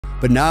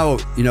But now,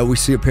 you know, we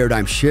see a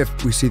paradigm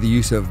shift. We see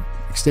the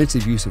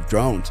extensive use of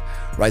drones,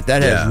 right?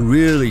 That has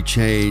really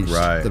changed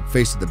the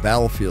face of the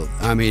battlefield.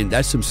 I mean,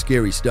 that's some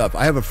scary stuff.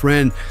 I have a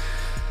friend,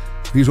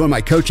 he's one of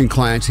my coaching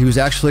clients. He was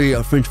actually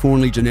a French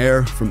Foreign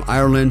Legionnaire from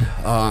Ireland.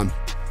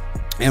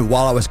 And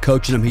while I was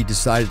coaching him, he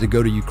decided to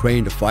go to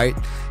Ukraine to fight.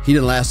 He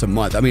didn't last a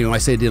month. I mean, when I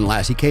say it didn't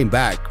last, he came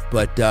back.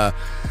 But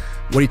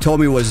what he told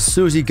me was as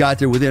soon as he got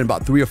there, within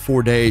about 3 or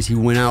 4 days, he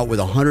went out with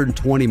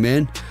 120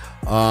 men,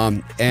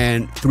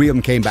 and 3 of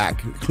them came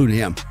back, including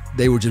him.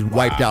 They were just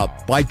wiped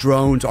out by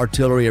drones,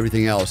 artillery,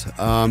 everything else.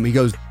 He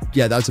goes,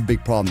 yeah, that's a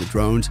big problem, the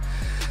drones.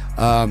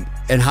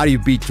 And how do you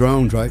beat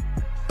drones, right?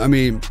 I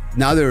mean,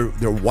 now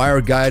they're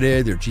wire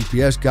guided, they're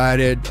GPS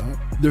guided.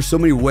 There's so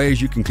many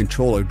ways you can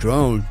control a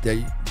drone that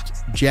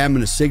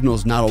jamming a signal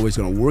is not always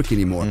going to work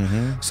anymore.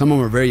 Some of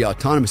them are very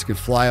autonomous, can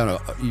fly on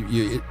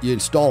you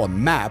install a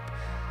map,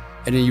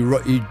 and then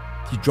you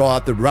draw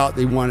out the route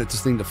they want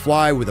this thing to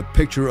fly with a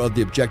picture of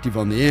the objective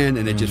on the end,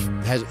 and it just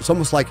has, it's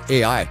almost like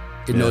AI.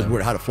 It knows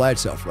how to fly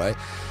itself, right?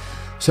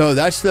 So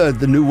that's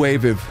the new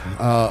wave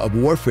of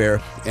warfare.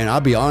 And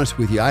I'll be honest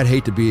with you, I'd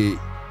hate to be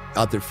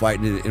out there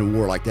fighting in a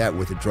war like that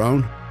with a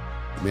drone,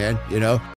 man, you know?